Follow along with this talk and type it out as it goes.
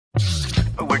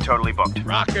totally booked.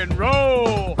 Rock and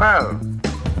roll! Well,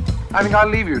 I think I'll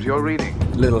leave you to your reading.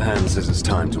 Little Hand says it's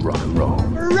time to rock and roll.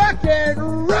 Rock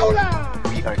and roller!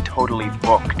 We are totally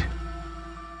booked.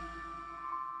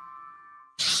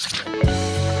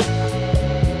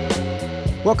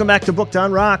 Welcome back to Booked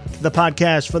on Rock, the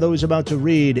podcast for those about to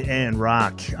read and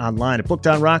rock. Online at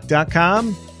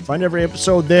bookedonrock.com. Find every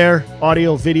episode there,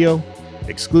 audio, video,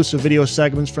 exclusive video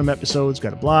segments from episodes,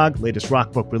 got a blog, latest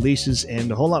rock book releases,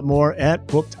 and a whole lot more at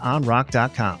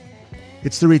bookedonrock.com.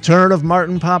 It's the return of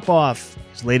Martin Popoff.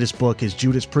 His latest book is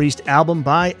Judas Priest, album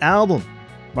by album.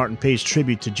 Martin pays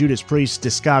tribute to Judas Priest's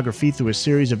discography through a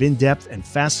series of in-depth and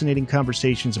fascinating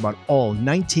conversations about all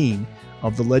 19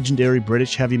 of the legendary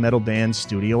British heavy metal band's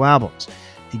studio albums.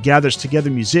 He gathers together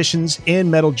musicians and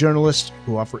metal journalists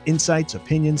who offer insights,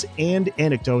 opinions, and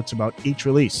anecdotes about each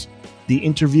release. The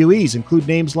interviewees include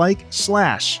names like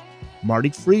Slash, Marty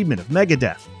Friedman of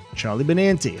Megadeth, Charlie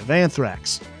Benante of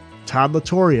Anthrax, Todd La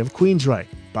Torre of Queensrÿche,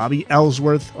 Bobby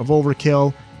Ellsworth of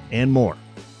Overkill, and more.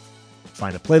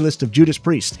 Find a playlist of Judas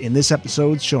Priest in this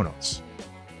episode's show notes.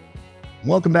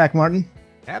 Welcome back, Martin.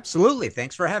 Absolutely.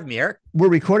 Thanks for having me, Eric. We're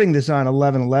recording this on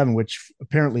 11/11, which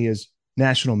apparently is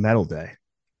National Metal Day.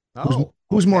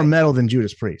 Who's more metal than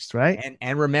Judas Priest, right?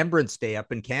 And Remembrance Day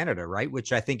up in Canada, right?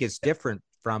 Which I think is different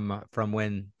from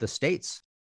when the States.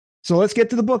 So let's get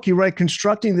to the book. You write,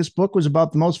 constructing this book was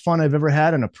about the most fun I've ever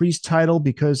had on a Priest title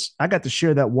because I got to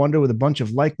share that wonder with a bunch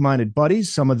of like-minded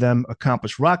buddies, some of them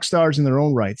accomplished rock stars in their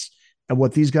own rights, and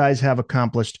what these guys have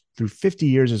accomplished through 50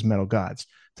 years as metal gods.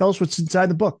 Tell us what's inside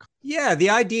the book. Yeah, the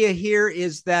idea here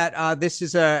is that this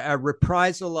is a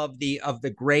reprisal of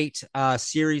the great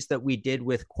series that we did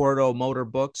with Quarto Motor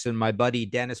Books and my buddy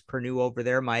Dennis Pernew over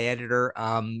there, my editor,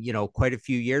 quite a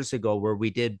few years ago, where we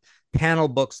did panel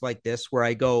books like this, where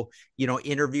I go,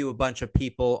 interview a bunch of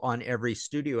people on every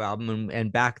studio album.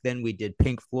 And back then we did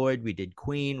Pink Floyd, we did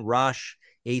Queen, Rush,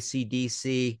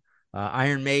 AC/DC,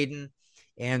 Iron Maiden.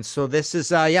 And so this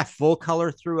is, full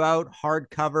color throughout,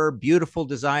 hardcover, beautiful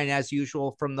design as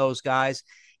usual from those guys.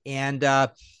 And,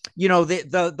 the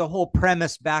whole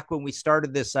premise back when we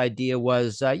started this idea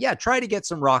was, try to get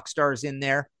some rock stars in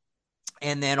there.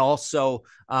 And then also,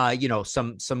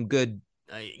 some good,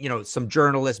 some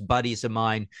journalist buddies of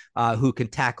mine who can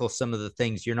tackle some of the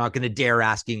things you're not going to dare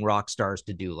asking rock stars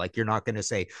to do. Like, you're not going to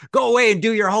say, go away and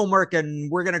do your homework and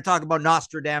we're going to talk about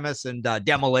Nostradamus and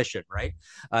Demolition, right?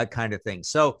 Kind of thing.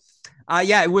 So,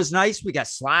 it was nice. We got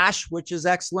Slash, which is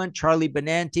excellent. Charlie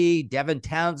Benante, Devin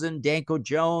Townsend, Danko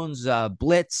Jones,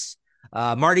 Blitz.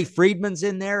 Marty Friedman's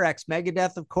in there,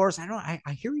 ex-Megadeth, of course. I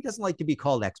hear he doesn't like to be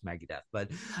called ex-Megadeth,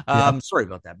 but sorry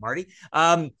about that, Marty.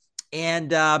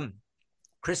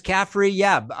 Chris Caffrey,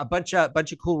 a bunch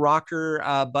of cool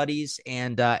rocker buddies,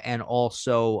 and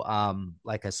also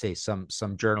like I say, some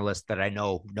journalists that I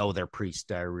know their Priest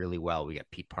really well. We got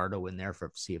Pete Pardo in there for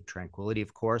Sea of Tranquility,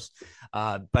 of course.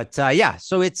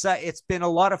 So it's been a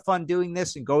lot of fun doing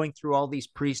this and going through all these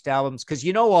Priest albums, because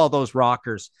all those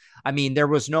rockers. I mean, there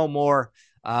was no more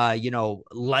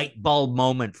light bulb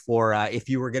moment for if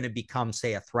you were going to become,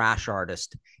 say, a thrash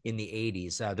artist in the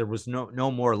 80s. There was no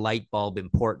more light bulb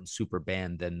important super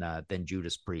band than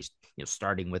Judas Priest,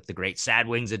 starting with the great Sad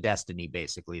Wings of Destiny,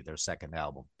 basically their second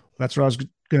album. That's where I was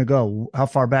going to go. How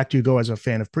far back do you go as a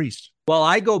fan of Priest? Well,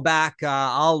 I go back,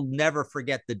 I'll never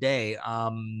forget the day,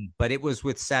 but it was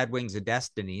with Sad Wings of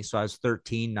Destiny. So I was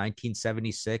 13,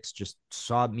 1976, just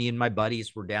saw me and my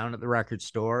buddies were down at the record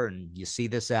store, and you see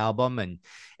this album.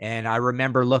 And I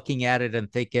remember looking at it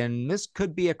and thinking, this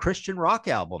could be a Christian rock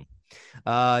album.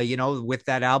 With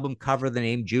that album cover, the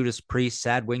name Judas Priest,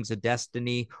 Sad Wings of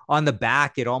Destiny. On the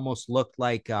back, it almost looked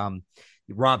like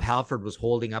Rob Halford was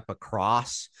holding up a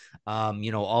cross.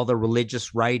 All the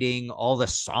religious writing, all the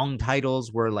song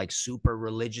titles were like super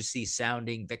religious-y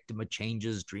sounding, Victim of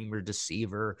Changes, Dreamer,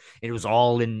 Deceiver. It was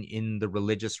all in the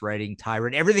religious writing,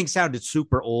 Tyrant. Everything sounded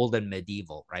super old and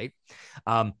medieval, right?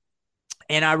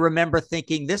 And I remember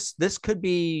thinking this could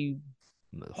be,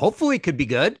 hopefully it could be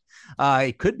good.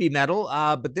 It could be metal,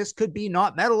 but this could be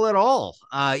not metal at all.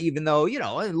 Even though,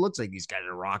 it looks like these guys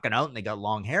are rocking out and they got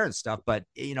long hair and stuff, but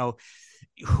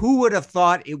who would have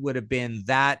thought it would have been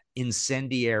that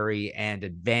incendiary and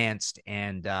advanced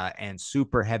and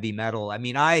super heavy metal? I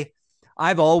mean,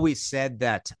 I've always said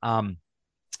that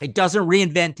it doesn't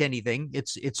reinvent anything.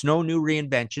 It's no new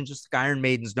reinvention, just like Iron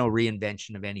Maiden's no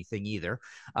reinvention of anything either.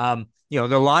 There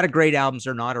are a lot of great albums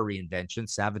are not a reinvention.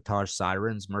 Sabotage,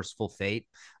 Sirens, Merciful Fate,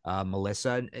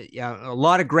 Melissa. A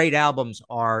lot of great albums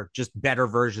are just better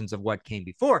versions of what came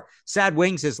before. Sad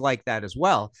Wings is like that as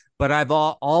well. But I've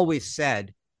always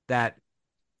said that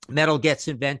metal gets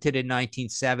invented in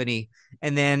 1970,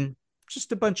 and then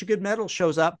just a bunch of good metal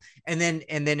shows up. And then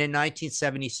in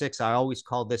 1976, I always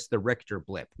call this the Richter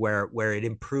blip, where it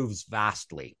improves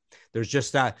vastly. There's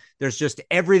just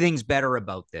everything's better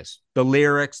about this. The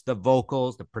lyrics, the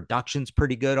vocals, the production's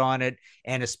pretty good on it,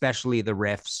 and especially the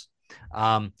riffs.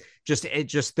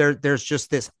 There's just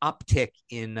this uptick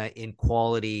in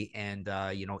quality and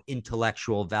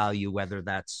intellectual value, whether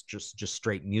that's just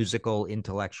straight musical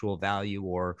intellectual value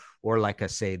or like I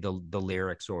say the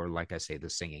lyrics, or like I say the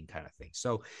singing kind of thing.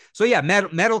 So yeah,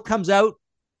 metal comes out,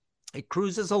 it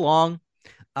cruises along,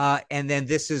 and then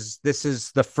this is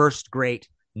the first great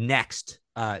next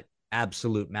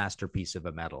absolute masterpiece of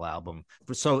a metal album.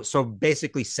 So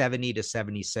basically 70 to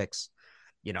 76.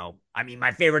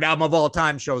 My favorite album of all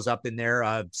time shows up in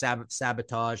there.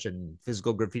 Sabotage and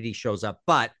Physical Graffiti shows up.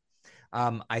 But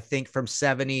I think from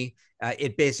 70,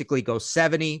 it basically goes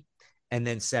 70, and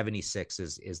then 76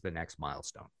 is the next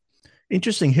milestone.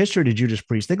 Interesting history to Judas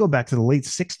Priest. They go back to the late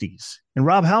 60s. And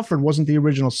Rob Halford wasn't the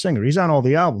original singer. He's on all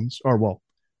the albums, or well,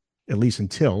 at least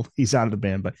until he's out of the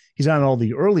band, but he's on all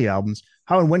the early albums.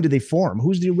 How and when did they form?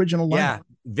 Who's the original lineup? Yeah,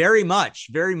 very much.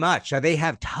 They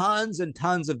have tons and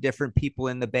tons of different people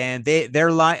in the band.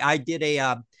 I did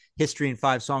a History in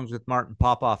 5 Songs with Martin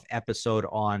Popoff episode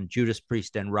on Judas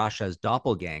Priest and Russia's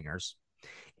doppelgangers.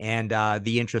 And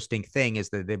the interesting thing is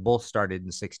that they both started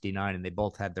in 69 and they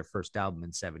both had their first album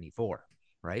in 74,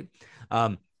 right?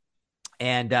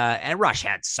 And Rush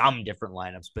had some different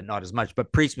lineups, but not as much.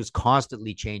 But Priest was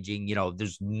constantly changing.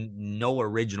 There's no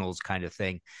originals kind of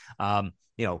thing.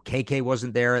 KK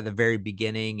wasn't there at the very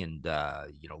beginning, and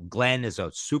Glenn is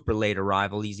a super late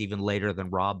arrival. He's even later than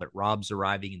Rob, but Rob's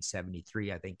arriving in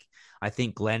 73. I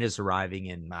think Glenn is arriving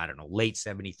in, late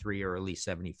 73 or early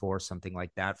 74, something like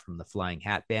that, from the Flying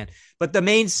Hat Band. But the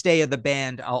mainstay of the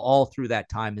band all through that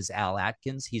time is Al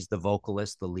Atkins. He's the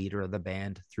vocalist, the leader of the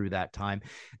band through that time.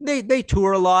 They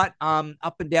tour a lot,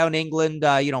 up and down England,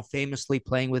 famously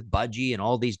playing with Budgie and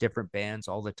all these different bands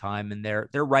all the time. And they're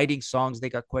writing songs. They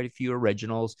got quite a few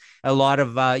originals. A lot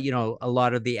of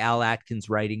the Al Atkins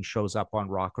writing shows up on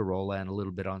Rock-a-Rolla and a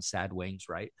little bit on Sad Wings,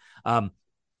 right?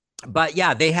 But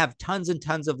yeah, they have tons and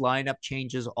tons of lineup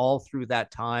changes all through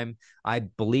that time. I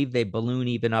believe they balloon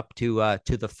even up to the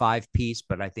 5-piece,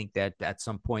 but I think that at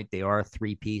some point they are a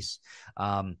 3-piece.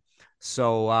 They're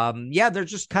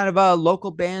just kind of a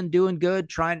local band doing good,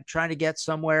 trying to get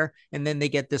somewhere, and then they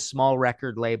get this small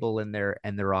record label and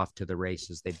they're off to the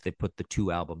races. They put the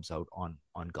 2 albums out on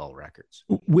Gull Records.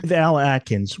 With Al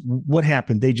Atkins, what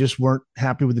happened? They just weren't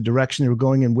happy with the direction they were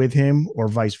going in with him, or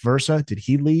vice versa? Did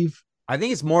he leave? I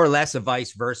think it's more or less a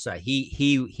vice versa.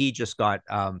 He just got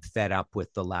fed up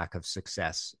with the lack of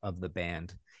success of the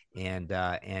band,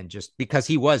 and just because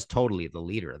he was totally the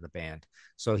leader of the band,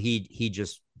 so he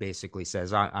just basically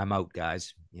says, "I'm out,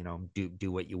 guys.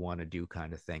 Do what you want to do,"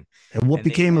 kind of thing. And what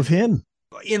became of him?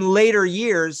 In later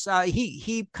years,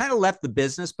 he kind of left the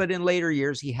business, but in later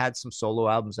years, he had some solo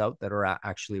albums out that are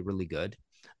actually really good.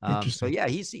 So yeah,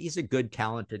 he's a good,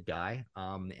 talented guy.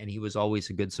 And he was always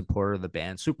a good supporter of the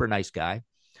band. Super nice guy.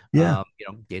 Yeah.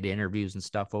 Did interviews and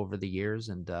stuff over the years,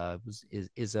 and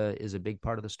is a big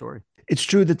part of the story. It's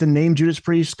true that the name Judas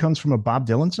Priest comes from a Bob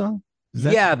Dylan song.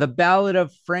 Yeah, the Ballad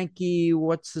of Frankie,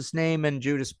 what's his name, and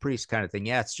Judas Priest kind of thing.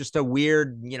 Yeah, it's just a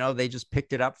weird, they just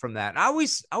picked it up from that. And I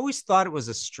always thought it was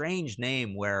a strange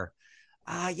name where,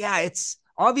 it's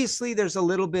obviously there's a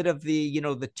little bit of the,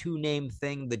 the 2-name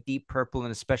thing, the Deep Purple,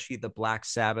 and especially the Black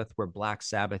Sabbath, where Black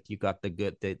Sabbath, you got the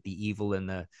good, the evil and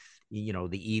the,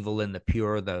 the evil and the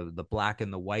pure, the black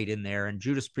and the white in there. And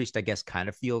Judas Priest, I guess, kind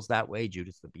of feels that way.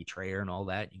 Judas the betrayer and all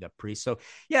that. You got Priest. So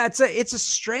yeah, it's a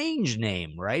strange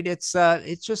name, right? It's 2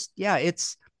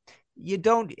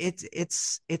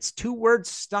 words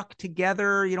stuck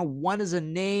together. One is a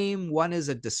name, one is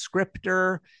a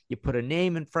descriptor. You put a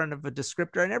name in front of a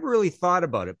descriptor. I never really thought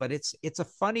about it, but it's a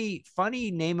funny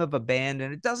name of a band,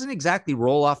 and it doesn't exactly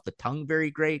roll off the tongue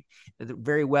very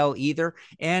well either.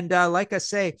 And like I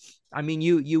say,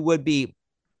 you would be,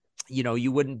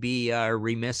 you wouldn't be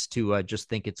remiss to just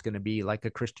think it's going to be like a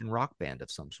Christian rock band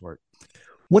of some sort.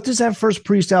 What does that first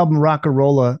Priest album,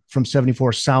 Rock-a-Rolla from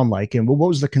 74, sound like? And what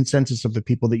was the consensus of the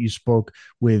people that you spoke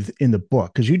with in the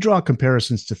book? Because you draw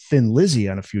comparisons to Thin Lizzy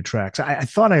on a few tracks. I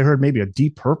thought I heard maybe a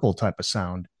Deep Purple type of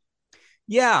sound.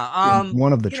 Yeah.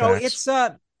 One of the tracks. It's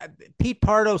Pete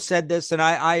Pardo said this, and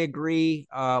I agree,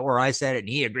 or I said it and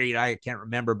he agreed. I can't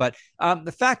remember. But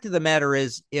the fact of the matter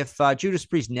is, if Judas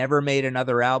Priest never made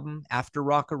another album after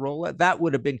Rock-a-Rolla, that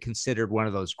would have been considered one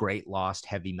of those great lost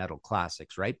heavy metal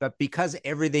classics, right? But because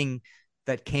everything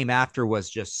that came after was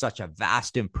just such a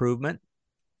vast improvement,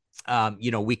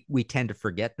 we tend to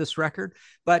forget this record,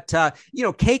 but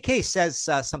KK says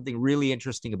something really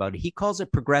interesting about it. He calls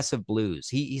it progressive blues.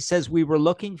 He says we were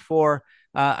looking for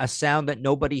a sound that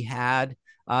nobody had.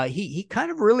 He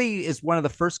kind of really is one of the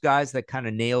first guys that kind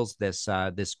of nails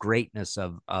this greatness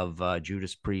of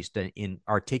Judas Priest in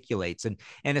articulates, and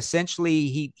essentially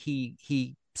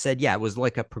he said, yeah, it was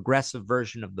like a progressive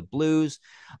version of the blues.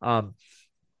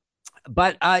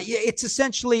 But it's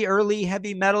essentially early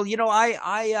heavy metal.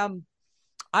 I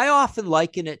often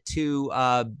liken it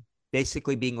to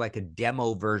basically being like a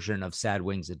demo version of Sad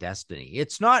Wings of Destiny.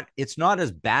 It's not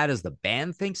as bad as the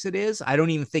band thinks it is. I don't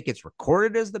even think it's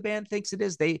recorded as the band thinks it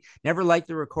is. They never liked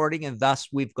the recording, and thus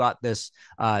we've got this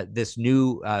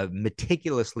new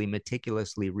meticulously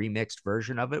remixed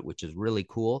version of it, which is really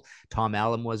cool. Tom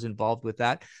Allen was involved with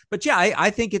that. But yeah, I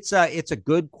think it's a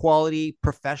good quality,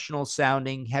 professional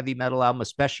sounding heavy metal album,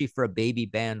 especially for a baby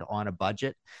band on a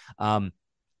budget.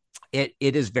 It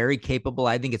is very capable.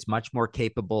 I think it's much more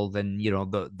capable than,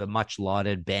 the much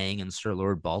lauded Bang and Sir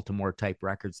Lord Baltimore type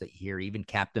records that you hear. Even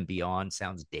Captain Beyond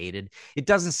sounds dated. It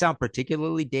doesn't sound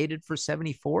particularly dated for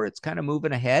 74. It's kind of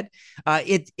moving ahead.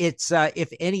 It's if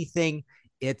anything,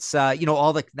 it's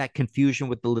all that confusion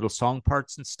with the little song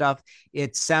parts and stuff.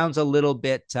 It sounds a little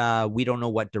bit we don't know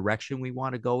what direction we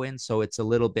want to go in, so it's a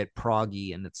little bit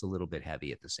proggy and it's a little bit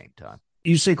heavy at the same time.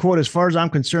 You say, quote, as far as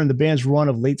I'm concerned, the band's run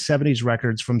of late 70s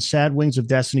records from Sad Wings of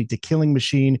Destiny to Killing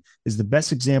Machine is the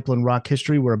best example in rock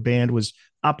history where a band was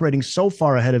operating so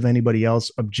far ahead of anybody else,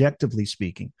 objectively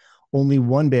speaking. Only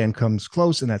one band comes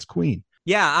close, and that's Queen.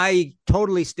 Yeah, I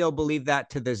totally still believe that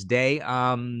to this day.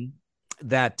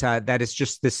 That it's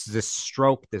just this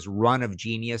stroke, this run of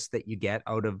genius that you get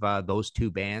out of those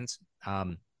two bands.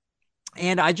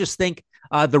 And I just think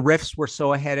the riffs were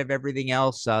so ahead of everything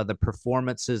else. The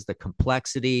performances, the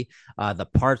complexity, the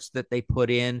parts that they put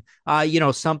in.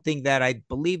 Something that I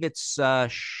believe it's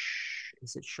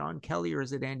is it Sean Kelly or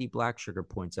is it Andy Blacksugar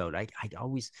points out? I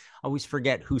always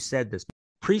forget who said this.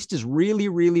 Priest is really,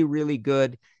 really, really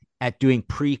good at doing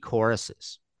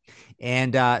pre-choruses.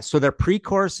 And so their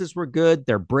pre-choruses were good.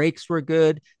 Their breaks were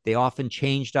good. They often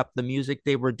changed up the music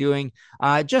they were doing.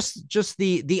 Just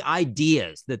the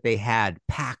ideas that they had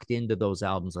packed into those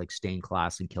albums like Stained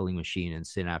Class and Killing Machine and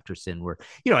Sin After Sin were,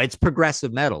 it's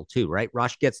progressive metal too, right?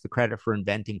 Rush gets the credit for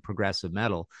inventing progressive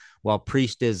metal, while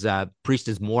Priest is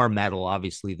more metal,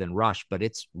 obviously, than Rush, but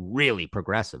it's really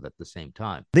progressive at the same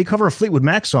time. They cover a Fleetwood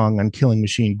Mac song on Killing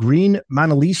Machine, Green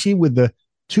Manalishi with the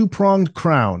two-pronged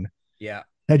crown. Yeah.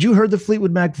 Had you heard the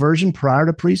Fleetwood Mac version prior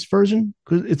to Priest's version?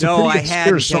 Because it's a pretty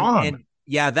obscure song. And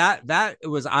yeah,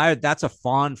 that's a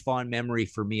fond memory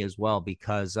for me as well,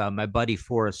 because my buddy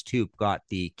Forrest Toop got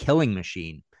the Killing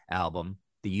Machine album,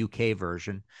 the UK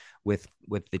version, with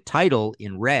the title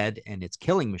in red, and it's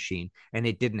Killing Machine, and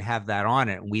it didn't have that on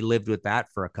it. And we lived with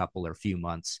that for a few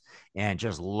months and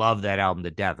just loved that album to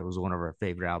death. It was one of our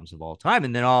favorite albums of all time.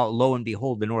 And then lo and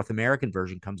behold, the North American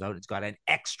version comes out. It's got an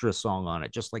extra song on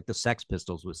it, just like the Sex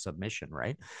Pistols with Submission,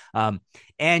 right?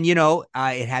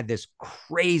 It had this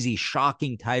crazy,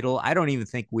 shocking title. I don't even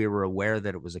think we were aware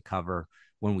that it was a cover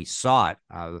when we saw it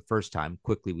the first time.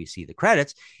 Quickly we see the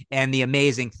credits, and the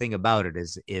amazing thing about it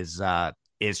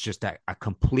is just a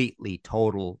completely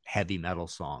total heavy metal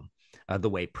song.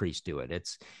 The way Priest do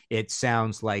it, it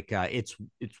sounds like it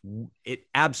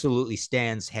absolutely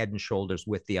stands head and shoulders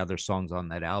with the other songs on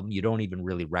that album. You don't even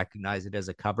really recognize it as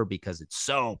a cover because it's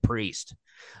so Priest.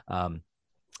 And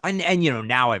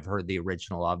now I've heard the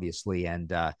original, obviously,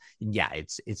 and yeah,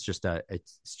 it's just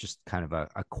kind of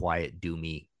a quiet,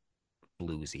 doomy,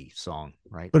 bluesy song,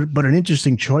 right? But an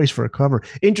interesting choice for a cover.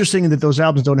 Interesting that those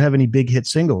albums don't have any big hit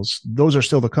singles. Those are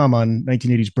still to come on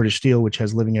 1980s British Steel, which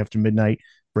has Living After Midnight,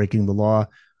 Breaking the Law,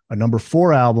 a number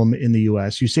 4 album in the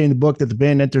US. You say in the book that the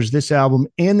band enters this album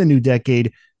and the new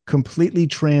decade completely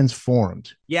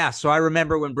transformed. Yeah, so I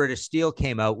remember when British Steel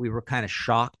came out, we were kind of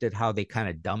shocked at how they kind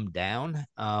of dumbed down.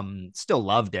 Still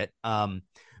loved it.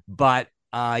 But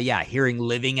hearing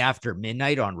Living After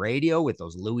Midnight on radio with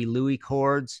those Louie Louie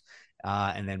chords,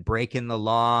 and then Breaking the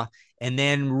Law, and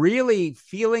then really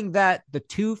feeling that the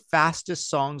two fastest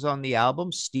songs on the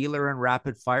album, Steeler and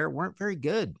Rapid Fire, weren't very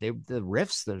good. The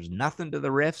riffs, there's nothing to the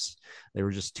riffs. They were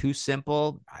just too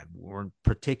simple. I weren't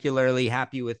particularly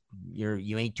happy with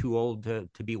You Ain't Too Old to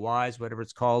Be Wise, whatever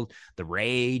it's called. The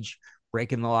Rage,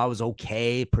 Breaking the Law was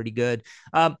okay, pretty good.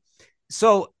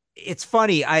 So it's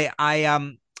funny.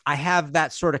 I have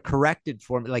that sort of corrected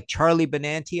for me. Like Charlie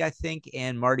Benante, I think,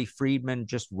 and Marty Friedman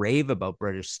just rave about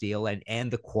British Steel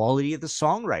and the quality of the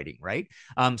songwriting, right?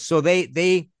 So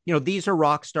they these are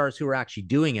rock stars who are actually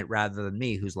doing it rather than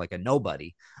me, who's like a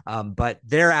nobody. But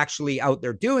they're actually out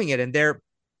there doing it, and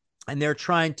they're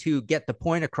trying to get the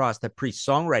point across that Priest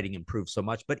songwriting improved so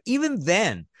much. But even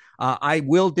then, I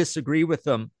will disagree with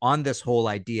them on this whole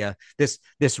idea, this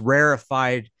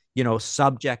rarefied,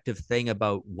 subjective thing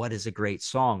about what is a great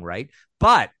song, right?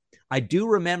 But I do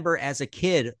remember as a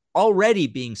kid already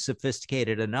being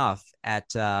sophisticated enough at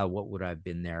what would I have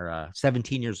been there,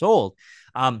 17 years old.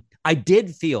 I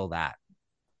did feel that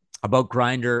about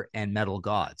Grinder and Metal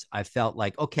Gods. I felt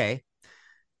like, okay,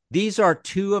 these are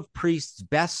two of Priest's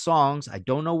best songs. I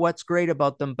don't know what's great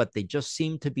about them, but they just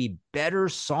seem to be better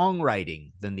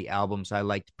songwriting than the albums I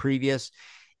liked previous.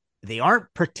 They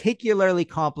aren't particularly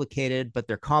complicated, but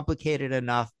they're complicated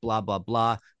enough, blah, blah,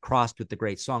 blah, crossed with the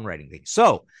great songwriting thing.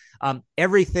 So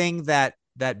everything that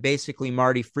basically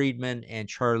Marty Friedman and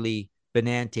Charlie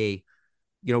Benante,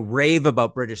 rave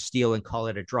about British Steel and call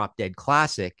it a drop dead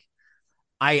classic.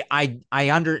 I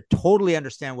totally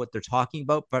understand what they're talking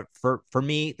about, but for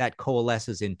me, that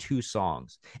coalesces in two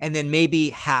songs, and then maybe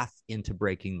half into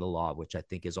Breaking the Law, which I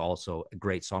think is also a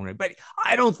great song. But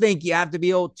I don't think you have to be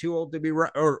too old to be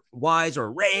or Wise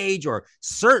or Rage, or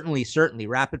certainly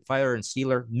Rapid Fire and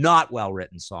Sealer, not well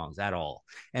written songs at all.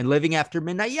 And Living After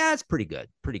Midnight, yeah, it's pretty good.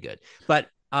 But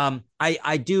I'll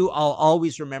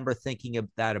always remember thinking of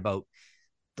that about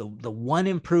the one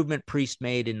improvement Priest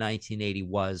made in 1980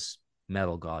 was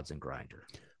Metal Gods and Grinder.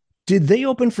 Did they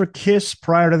open for Kiss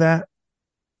prior to that?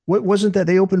 What wasn't that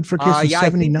they opened for Kiss in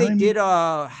 79? I think they did.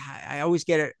 I always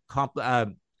get it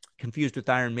confused with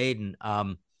Iron Maiden.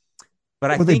 But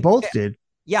I think they both did.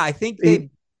 Yeah, I think they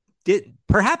did.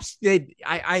 Perhaps they.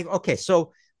 Okay.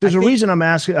 So there's a reason I'm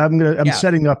asking. I'm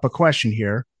setting up a question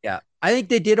here. Yeah, I think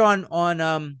they did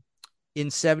on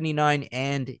in 79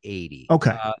 and 80.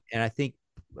 Okay, and I think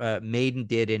Maiden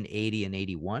did in 80 and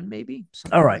 81, maybe.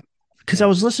 All right. Because I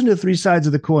was listening to Three Sides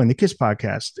of the Coin, the Kiss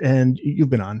podcast, and you've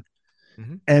been on.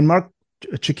 Mm-hmm. And Mark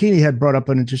Cicchini had brought up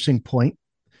an interesting point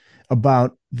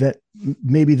about that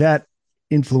maybe that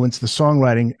influenced the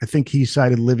songwriting. I think he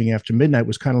cited Living After Midnight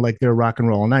was kind of like their Rock and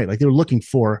Roll All Night. Like they were looking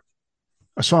for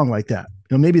a song like that.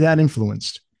 Maybe that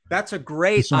influenced. That's a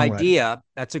great idea.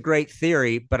 That's a great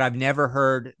theory, but I've never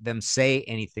heard them say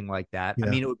anything like that. Yeah. I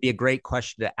mean, it would be a great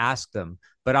question to ask them,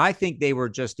 but I think they were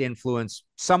just influenced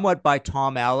somewhat by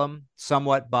Tom Allom,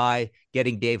 somewhat by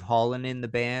getting Dave Holland in the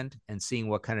band and seeing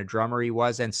what kind of drummer he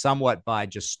was, and somewhat by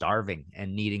just starving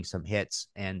and needing some hits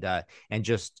and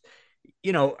just,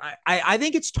 I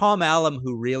think it's Tom Allom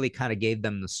who really kind of gave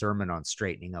them the sermon on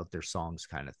straightening out their songs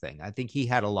kind of thing. I think he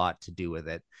had a lot to do with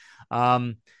it.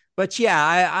 But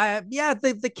yeah,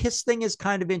 the Kiss thing is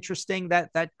kind of interesting.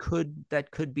 That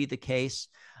could be the case.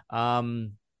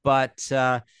 But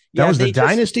that was the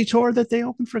Dynasty tour that they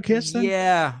opened for Kiss. Then?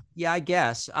 Yeah, I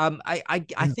guess.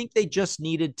 I think they just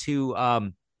needed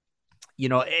to,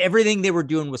 everything they were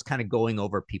doing was kind of going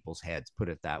over people's heads. Put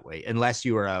it that way. Unless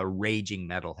you were a raging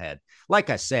metalhead,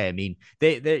 like I say, I mean,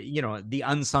 they the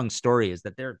unsung story is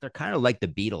that they're kind of like the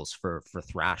Beatles for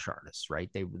thrash artists,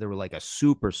 right? They were like a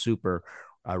super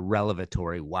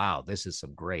revelatory. Wow, this is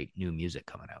some great new music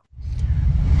coming out.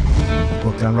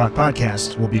 Booked on Rock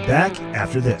podcast. We'll be back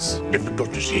after this.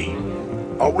 Difficult to see.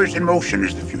 Always in motion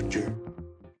is the future.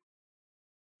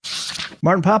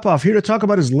 Martin Popoff here to talk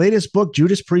about his latest book,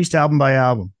 Judas Priest, album by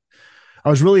album. I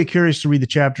was really curious to read the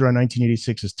chapter on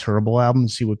 1986's Turbo album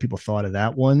and see what people thought of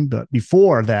that one. But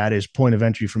before that is Point of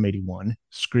Entry from 81,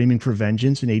 Screaming for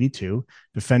Vengeance in 82,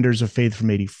 Defenders of Faith from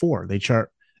 84. They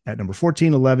chart at number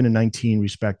 14, 11, and 19,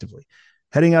 respectively.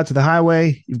 Heading out to the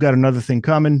highway, you've got Another Thing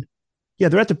Coming. Yeah,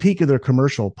 they're at the peak of their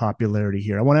commercial popularity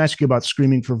here. I want to ask you about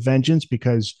Screaming for Vengeance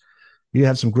because you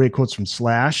have some great quotes from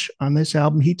Slash on this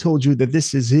album. He told you that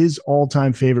this is his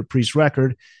all-time favorite Priest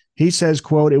record. He says,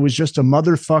 quote, "It was just a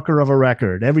motherfucker of a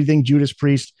record. Everything Judas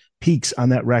Priest peaks on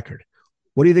that record."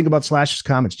 What do you think about Slash's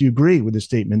comments? Do you agree with the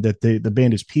statement that the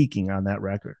band is peaking on that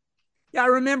record? Yeah, I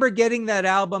remember getting that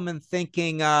album and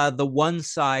thinking the one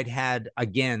side had,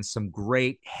 again, some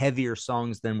great heavier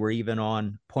songs than were even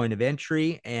on Point of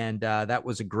Entry. And that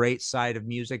was a great side of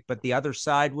music. But the other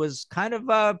side was kind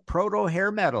of proto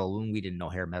hair metal. And we didn't know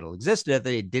hair metal existed.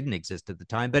 It didn't exist at the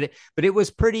time, but it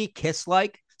was pretty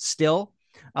Kiss-like still.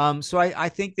 So I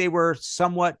think they were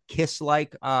somewhat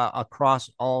Kiss-like across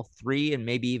all three and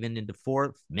maybe even into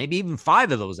four, maybe even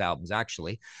five of those albums,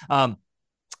 actually.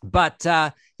 But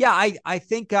yeah, I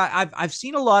think I've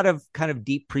seen a lot of kind of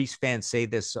deep Priest fans say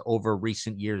this over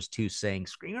recent years too, saying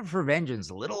 "Screaming for Vengeance"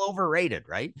 a little overrated,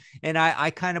 right? And I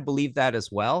kind of believe that as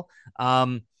well.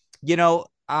 You know,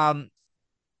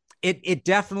 it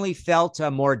definitely felt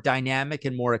more dynamic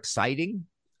and more exciting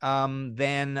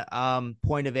than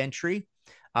Point of Entry.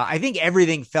 I think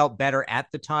everything felt better at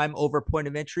the time over Point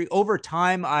of Entry. Over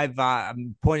time, I've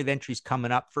Point of Entry's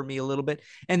coming up for me a little bit,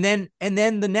 and then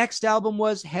the next album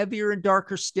was heavier and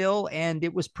darker still, and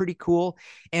it was pretty cool.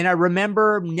 And I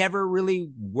remember never really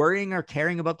worrying or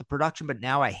caring about the production, but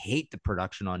now I hate the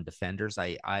production on Defenders.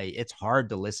 It's hard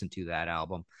to listen to that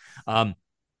album.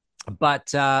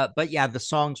 But yeah, the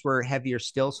songs were heavier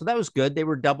still, so that was good. They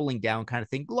were doubling down kind of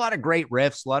thing. A lot of great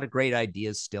riffs, a lot of great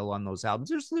ideas still on those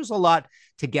albums. There's a lot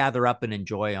to gather up and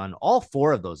enjoy on all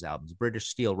four of those albums, British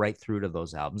Steel right through to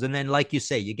those albums. And then, like you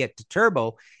say, you get to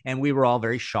Turbo, and we were all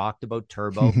very shocked about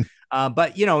Turbo.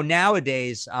 But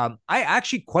nowadays, I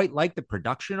actually quite like the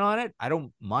production on it. I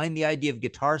don't mind the idea of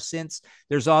guitar synths.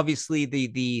 There's obviously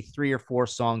the 3 or 4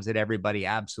 songs that everybody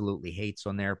absolutely hates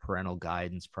on there: Parental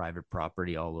Guidance, Private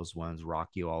Property, all those ones, Rock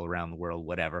You All Around the World,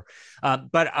 whatever.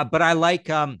 But I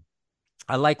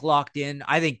like Locked In.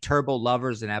 I think Turbo Lover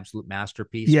is an absolute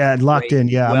masterpiece. Yeah, Locked In.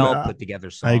 Yeah, well put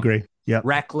together song. I agree. Yeah,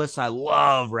 Reckless. I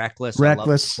love Reckless. Reckless.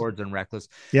 I love the chords on Reckless.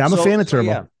 Yeah, I'm a fan of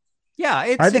Turbo. Yeah,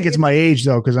 I think it's my age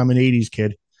though, because I'm an '80s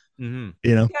kid. Mm-hmm.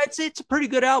 Yeah, it's a pretty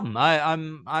good album.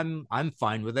 I'm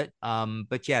fine with it.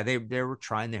 But yeah, they were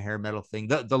trying the hair metal thing.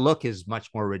 The look is much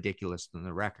more ridiculous than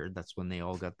the record. That's when they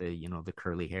all got the the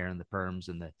curly hair and the perms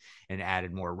and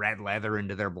added more red leather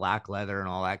into their black leather and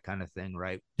all that kind of thing,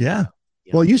 right? Yeah.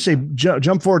 Well, you say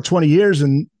jump forward 20 years,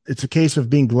 and it's a case of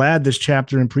being glad this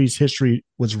chapter in Priest history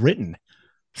was written.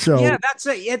 So yeah,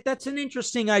 that's an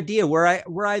interesting idea where I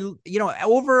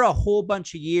over a whole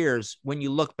bunch of years, when you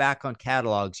look back on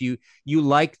catalogs, you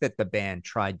like that the band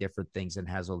tried different things and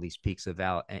has all these peaks of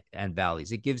and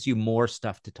valleys. It gives you more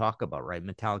stuff to talk about, right?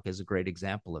 Metallica is a great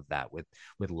example of that with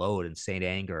Load and Saint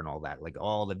Anger and all that, like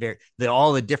all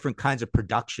the different kinds of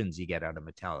productions you get out of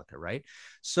Metallica, right?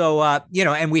 So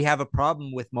and we have a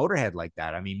problem with Motorhead like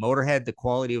that. I mean, Motorhead, the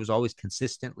quality was always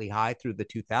consistently high through the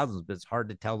 2000s, but it's hard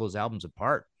to tell those albums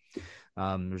apart.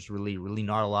 There's really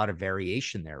not a lot of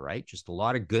variation there, right? Just a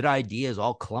lot of good ideas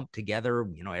all clumped together.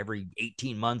 Every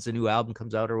 18 months a new album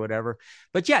comes out or whatever.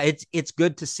 But yeah, it's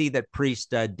good to see that Priest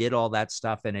did all that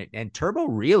stuff, and Turbo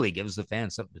really gives the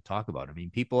fans something to talk about. I mean,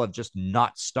 people have just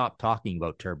not stopped talking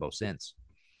about Turbo since.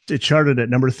 It charted at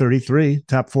number 33,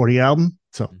 top 40 album,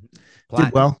 so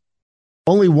did well.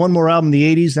 Only one more album in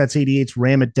the 80s. That's 88's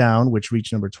Ram It Down, which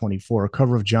reached number 24, a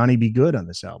cover of Johnny Be Good on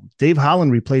this album. Dave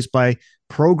Holland replaced by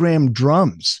programmed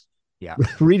drums. Yeah.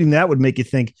 Reading that would make you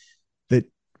think that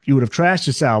you would have trashed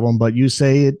this album, but you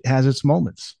say it has its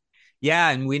moments. Yeah,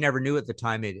 and we never knew at the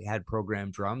time it had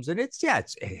programmed drums, and it's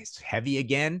heavy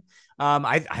again.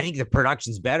 I think the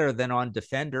production's better than on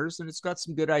Defenders, and it's got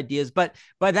some good ideas. But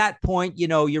by that point,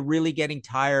 you're really getting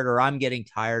tired, or I'm getting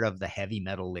tired of the heavy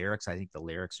metal lyrics. I think the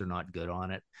lyrics are not good on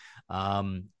it.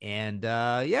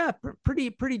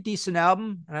 Pretty decent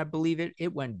album, and I believe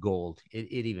it went gold.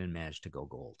 It even managed to go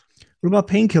gold. What about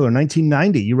Painkiller,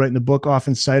 1990? You write in the book,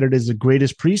 often cited as the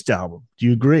greatest Priest album. Do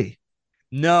you agree?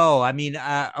 No, I mean,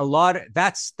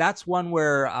 that's one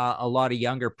where a lot of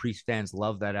younger Priest fans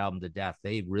love that album to death.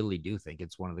 They really do think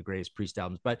it's one of the greatest Priest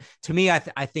albums. But to me, I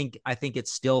think it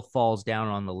still falls down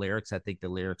on the lyrics. I think the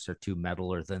lyrics are too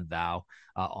metaler than thou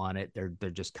on it. They're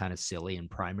just kind of silly and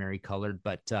primary colored.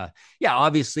 But yeah,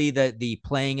 obviously the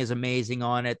playing is amazing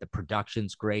on it. The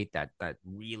production's great. That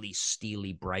really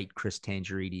steely, bright Chris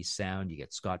Tangerides sound. You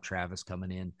get Scott Travis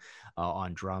coming in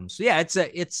on drums. So yeah,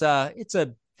 it's a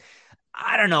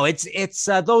I don't know. It's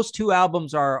those two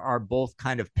albums are both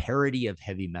kind of parody of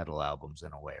heavy metal albums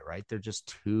in a way, right? They're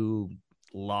just too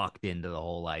locked into the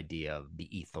whole idea of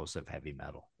the ethos of heavy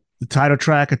metal. The title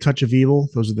track, A Touch of Evil,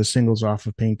 those are the singles off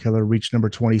of Painkiller, reached number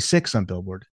 26 on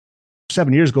Billboard.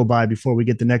 7 years go by before we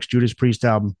get the next Judas Priest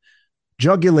album,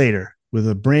 Jugulator, with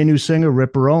a brand new singer,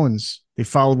 Ripper Owens. They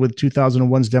followed with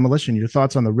 2001's Demolition. Your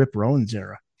thoughts on the Ripper Owens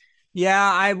era? Yeah,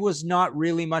 I was not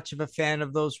really much of a fan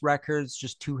of those records.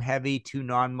 Just too heavy, too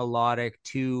non-melodic,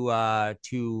 too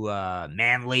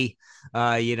manly.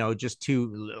 Just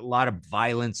a lot of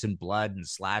violence and blood and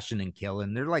slashing and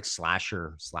killing. They're like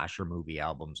slasher movie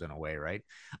albums in a way, right?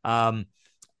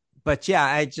 But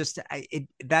yeah,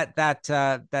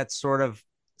 that sort of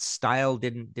style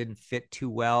didn't fit too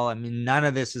well. I mean, none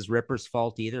of this is Ripper's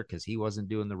fault either, because he wasn't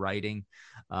doing the writing.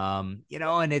 And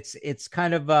it's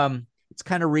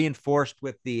kind of reinforced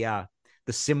with the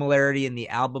the similarity in the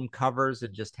album covers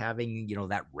and just having, you know,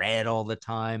 that red all the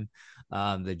time,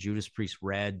 the Judas Priest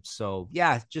red. So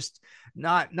yeah, just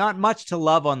not much to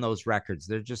love on those records.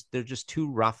 They're just too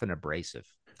rough and abrasive.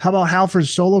 How about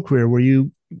Halford's solo career?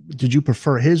 Did you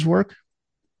prefer his work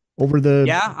over the?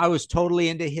 Yeah, I was totally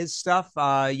into his stuff.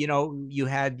 You know, you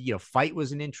had, you know, Fight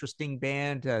was an interesting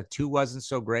band. Two wasn't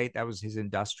so great. That was his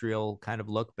industrial kind of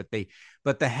look, but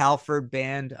the Halford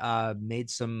band made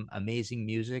some amazing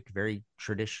music, very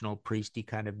traditional Priesty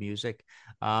kind of music.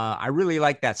 I really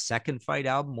like that second Fight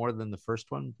album more than the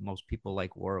first one. Most people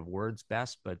like War of Words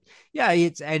best, but yeah,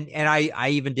 it's and I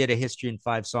even did a History in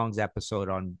 5 Songs episode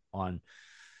on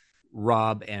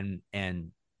Rob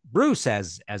and Bruce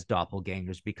as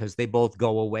doppelgangers, because they both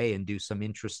go away and do some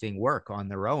interesting work on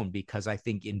their own, because I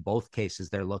think in both cases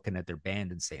they're looking at their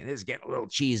band and saying, this is getting a little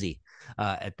cheesy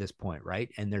at this point, right?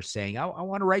 And they're saying, I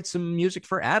want to write some music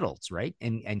for adults, right?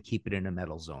 And keep it in a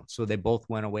metal zone. So they both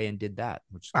went away and did that.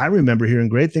 I remember hearing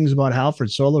great things about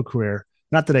Halford's solo career.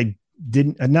 Not that I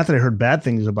heard bad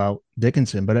things about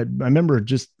Dickinson, but I remember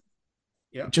just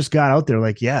got out there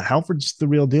like, yeah, Halford's the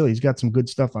real deal. He's got some good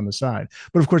stuff on the side.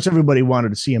 But of course, everybody wanted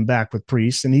to see him back with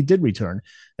Priest, and he did return.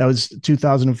 That was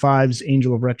 2005's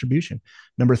Angel of Retribution,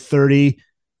 number 30.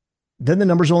 Then the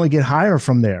numbers only get higher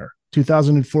from there.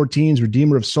 2014's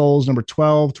Redeemer of Souls, number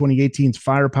 12. 2018's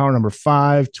Firepower, number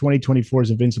 5.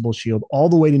 2024's Invincible Shield, all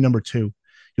the way to number 2.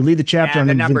 You lead the chapter on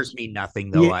the numbers mean nothing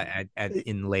though.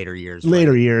 In later years.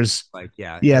 Like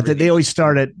they always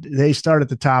start at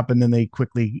the top and then they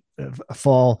quickly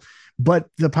fall. But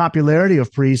the popularity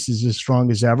of Priest is as strong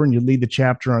as ever. And you lead the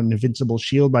chapter on Invincible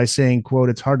Shield by saying, quote,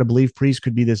 "It's hard to believe Priest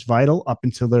could be this vital up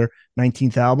until their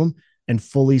 19th album and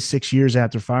fully 6 years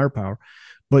after Firepower.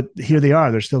 But here they are.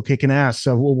 They're still kicking ass."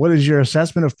 So what is your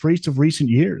assessment of Priest of recent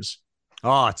years?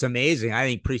 Oh, it's amazing. I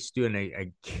think Priest's doing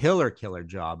a killer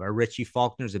job. Richie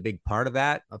Faulkner's a big part of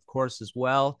that, of course, as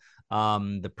well.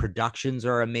 The productions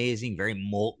are amazing, very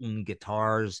molten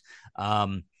guitars.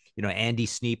 You know, Andy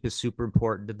Sneap is super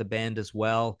important to the band as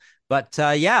well. But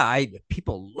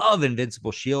people love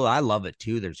Invincible Shield. I love it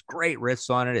too. There's great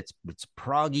riffs on it. It's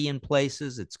proggy in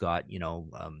places. It's got, you know,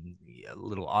 a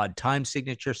little odd time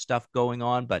signature stuff going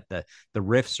on, but the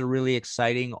riffs are really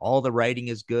exciting. All the writing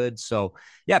is good. So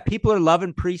yeah, people are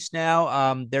loving Priest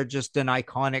now. They're just an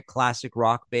iconic classic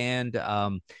rock band.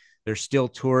 They're still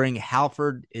touring.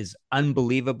 Halford is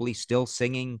unbelievably still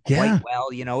singing quite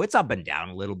well. You know, it's up and down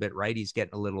a little bit, right? He's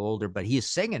getting a little older, but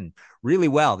he's singing really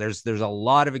well. There's a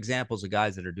lot of examples of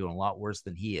guys that are doing a lot worse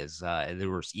than he is. They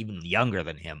were even younger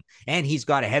than him, and he's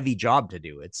got a heavy job to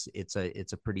do. It's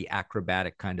a pretty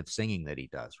acrobatic kind of singing that he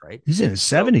does, right? He's in his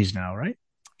 70s now, right?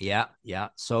 Yeah.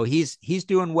 So he's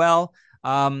doing well.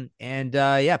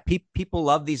 People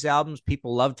love these albums.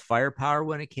 People loved Firepower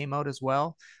when it came out as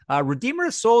well. Redeemer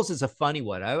of Souls is a funny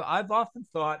one. I've often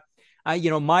thought,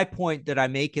 my point that I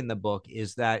make in the book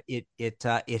is that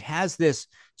it has this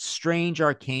strange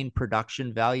arcane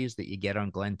production values that you get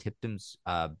on Glenn Tipton's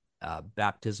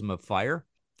Baptism of Fire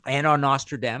and on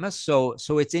Nostradamus. So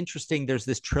it's interesting. There's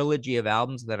this trilogy of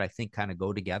albums that I think kind of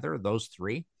go together, those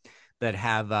three, that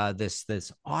have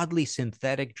this oddly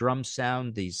synthetic drum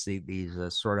sound, these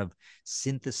sort of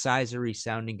synthesizer-y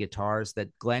sounding guitars that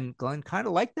Glenn kind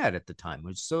of liked that at the time.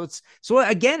 So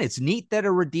again, it's neat that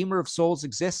a Redeemer of Souls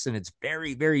exists, and it's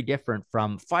very, very different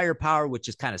from Firepower, which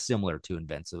is kind of similar to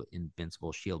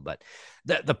Invincible Shield. But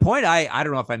the point, I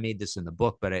don't know if I made this in the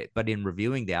book, but in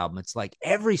reviewing the album, it's like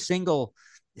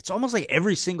it's almost like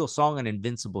every single song on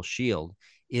Invincible Shield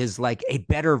is like a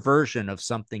better version of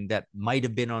something that might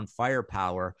have been on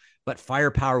Firepower, but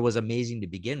Firepower was amazing to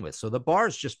begin with. So the bar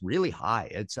is just really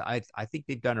high. I think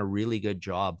they've done a really good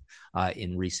job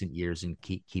in recent years in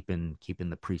keeping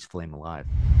the Priest flame alive.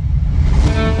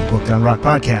 Booked on Rock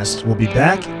Podcast. We'll be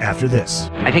back after this.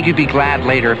 I think you'd be glad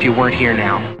later if you weren't here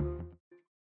now.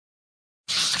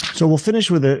 So we'll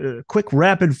finish with a quick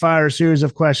rapid fire series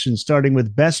of questions, starting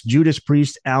with best Judas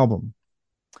Priest album.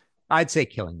 I'd say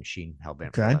Killing Machine,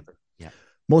 Hellbound. Okay. Yeah.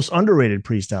 Most underrated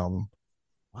Priest album.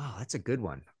 Wow, that's a good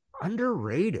one.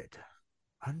 Underrated.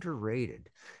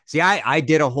 See, I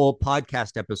did a whole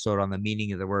podcast episode on the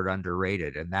meaning of the word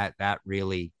underrated, and that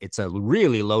really, it's a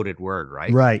really loaded word,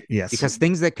 right? Right. Yes. Because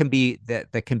things that can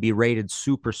be rated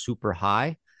super, super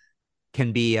high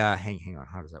can be hang on,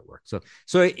 how does that work? So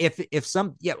if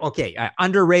some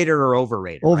underrated or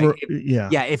overrated, right?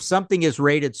 If something is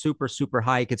rated super, super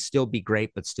high, it could still be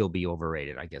great but still be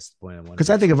overrated, I guess. Because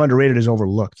I think of underrated as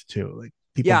overlooked too. Like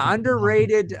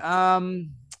underrated.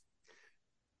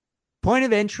 Point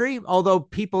of Entry, although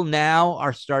people now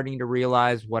are starting to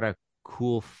realize what a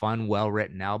cool, fun,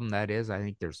 well-written album that is. I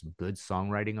think there's some good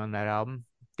songwriting on that album.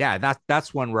 Yeah,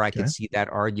 that's one where I could see that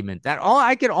argument.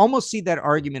 I could almost see that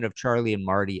argument of Charlie and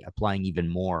Marty applying even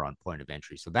more on Point of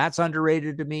Entry. So that's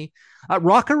underrated to me.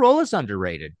 Rock and Roll is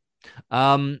underrated.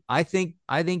 I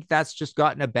think that's just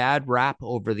gotten a bad rap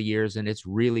over the years, and it's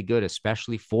really good,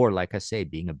 especially for, like I say,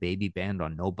 being a baby band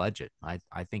on no budget. I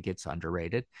think it's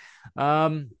underrated.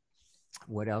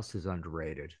 What else is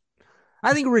underrated?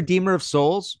 I think Redeemer of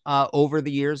Souls over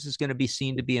the years is going to be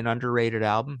seen to be an underrated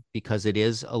album because it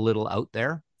is a little out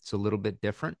there. It's a little bit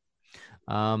different.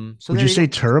 So would you say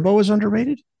Turbo is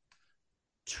underrated?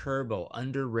 Turbo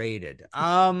underrated.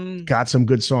 Got some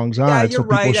good songs on yeah, it. You're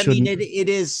right. I mean, it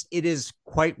is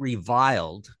quite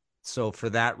reviled. So for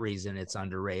that reason, it's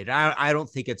underrated. I don't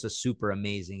think it's a super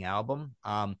amazing album.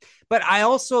 But I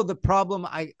also, the problem,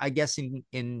 I guess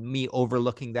in me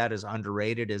overlooking that as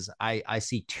underrated is I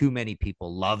see too many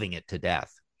people loving it to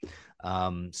death.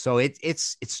 So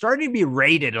it's starting to be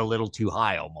rated a little too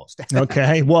high almost.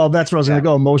 Okay. Well, that's where I was going to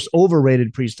go. Most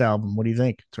overrated Priest album. What do you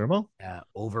think, Turbo?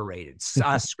 Overrated.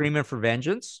 Screaming for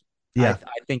Vengeance. Yeah.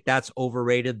 I think that's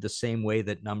overrated the same way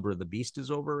that Number of the Beast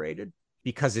is overrated,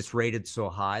 because it's rated so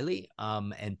highly.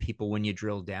 And people, when you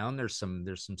drill down, there's some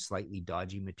slightly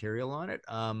dodgy material on it.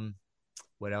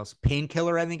 What else?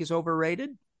 Painkiller, I think, is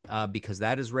overrated because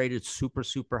that is rated super,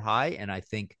 super high. And I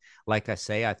think, like I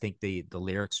say, I think the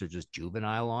lyrics are just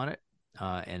juvenile on it.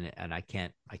 And I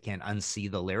can't unsee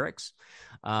the lyrics.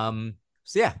 So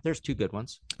yeah, there's two good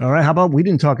ones. All right. How about, we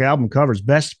didn't talk album covers,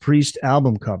 best Priest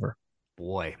album cover?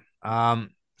 Boy.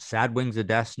 Sad Wings of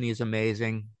Destiny is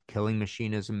amazing. Killing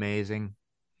Machine is amazing.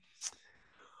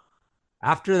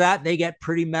 After that, they get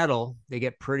pretty metal. They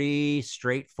get pretty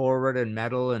straightforward and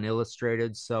metal and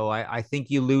illustrated. So I think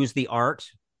you lose the art.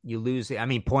 You lose, I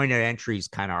mean, Point of Entry is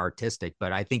kind of artistic,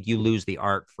 but I think you lose the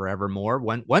art forevermore.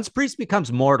 Once Priest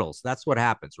becomes mortals, that's what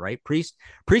happens, right?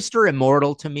 Priests are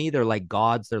immortal to me. They're like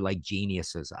gods. They're like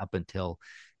geniuses up until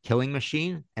Killing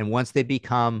Machine. And once they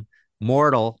become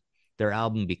mortal, their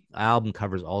album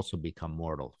covers also become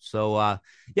mortal. So,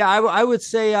 yeah, I would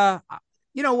say,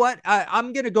 you know what?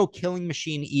 I'm going to go Killing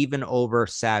Machine even over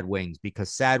Sad Wings,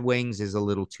 because Sad Wings is a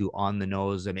little too on the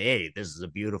nose. I mean, hey, this is a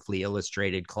beautifully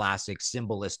illustrated classic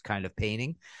symbolist kind of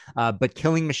painting. But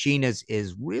Killing Machine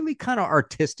is really kind of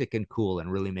artistic and cool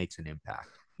and really makes an impact.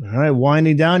 All right,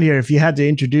 winding down here. If you had to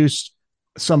introduce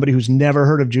somebody who's never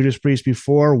heard of Judas Priest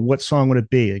before, what song would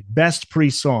it be? Best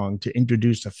Priest song to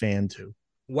introduce a fan to?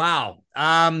 Wow.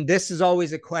 This is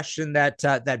always a question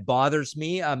that bothers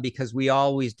me because we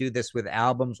always do this with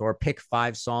albums, or pick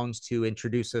 5 songs to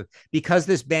introduce because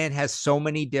this band has so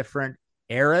many different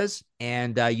eras,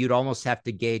 and you'd almost have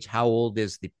to gauge how old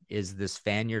is this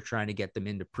fan you're trying to get them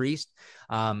into Priest.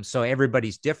 So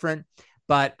everybody's different,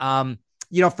 but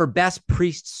for best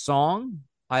Priest song,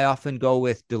 I often go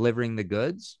with Delivering the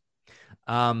Goods.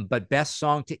 But best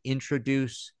song to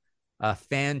introduce a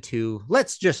fan to,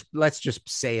 let's just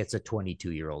say it's a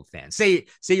 22-year-old fan. Say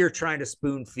you're trying to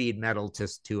spoon feed metal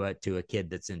to a kid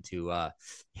that's into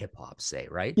hip hop, say,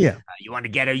 right? Yeah. You want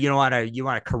to get it. You want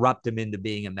to corrupt him into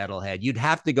being a metalhead. You'd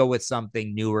have to go with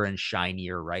something newer and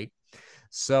shinier, right?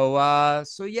 So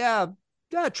yeah.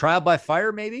 Trial by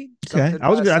Fire, maybe. Okay, I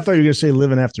thought you were going to say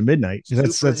Living After Midnight.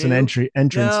 That's an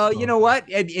entrance. No, you know what?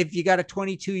 If you got a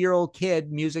 22-year-old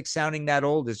kid, music sounding that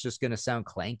old is just going to sound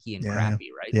clanky and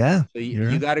crappy, right? Yeah. So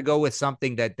you got to go with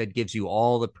something that gives you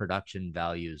all the production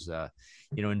values.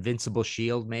 Invincible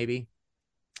Shield, maybe.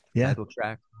 Yeah. Title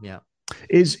track. Yeah.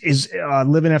 Is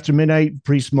Living After Midnight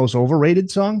Priest's most overrated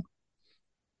song?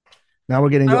 Now we're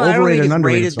getting to overrated and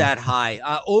underrated. That high.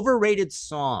 Overrated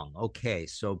song. Okay,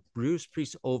 so Bruce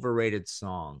Priest overrated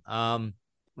song.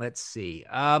 Let's see.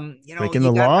 Breaking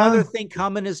the Law. Another Thing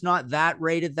Coming is not that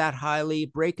rated that highly.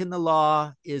 Breaking the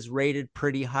Law is rated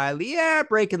pretty highly. Yeah,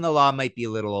 Breaking the Law might be a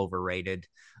little overrated.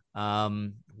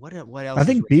 What else? I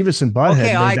think Beavis and Butthead.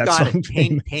 Okay, I got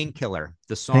it. Painkiller.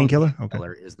 The song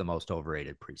Painkiller is the most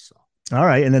overrated Priest song. All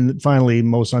right, and then finally,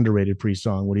 most underrated Priest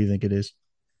song. What do you think it is?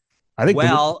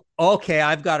 Okay,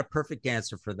 I've got a perfect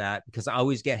answer for that, because I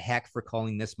always get heck for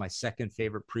calling this my second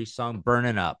favorite Priest song,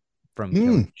 Burning Up from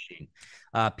Killing Machine.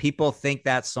 People think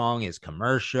that song is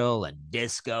commercial and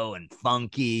disco and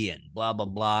funky and blah, blah,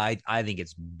 blah. I think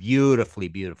it's beautifully,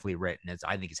 beautifully written.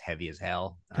 I think it's heavy as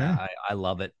hell. Yeah. I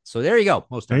love it. So there you go.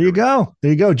 There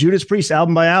you go. Judas Priest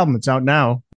album by album. It's out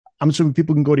now. I'm assuming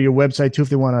people can go to your website too if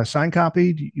they want a signed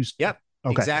copy. Yep.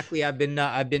 Okay. Exactly. I've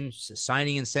been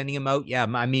signing and sending them out. Yeah.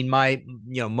 I mean,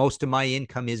 most of my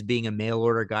income is being a mail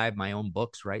order guy of my own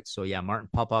books. Right. So yeah,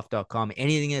 martinpopoff.com,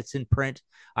 anything that's in print,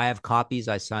 I have copies.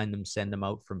 I sign them, send them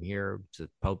out from here.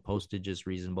 Postage is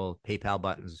reasonable. PayPal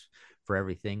buttons for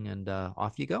everything. And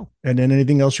off you go. And then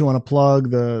anything else you want to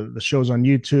plug? The shows on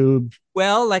YouTube?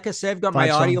 Well, like I said, I've got 5 my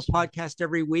audio songs. podcast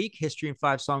every week, History in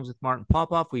 5 Songs with Martin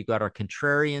Popoff. We've got our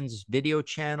Contrarians video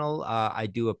channel. I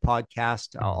do a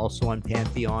podcast also on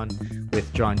Pantheon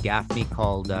with John Gaffney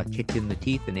called Kicked in the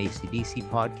Teeth, an AC/DC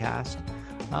podcast.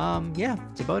 Yeah,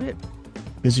 that's about it.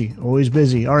 Busy, always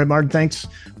busy. All right, Martin, thanks.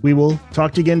 We will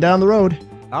talk to you again down the road.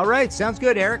 All right, sounds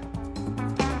good, Eric.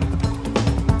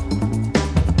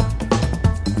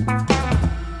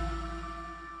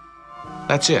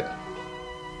 That's it.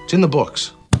 It's in the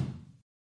books.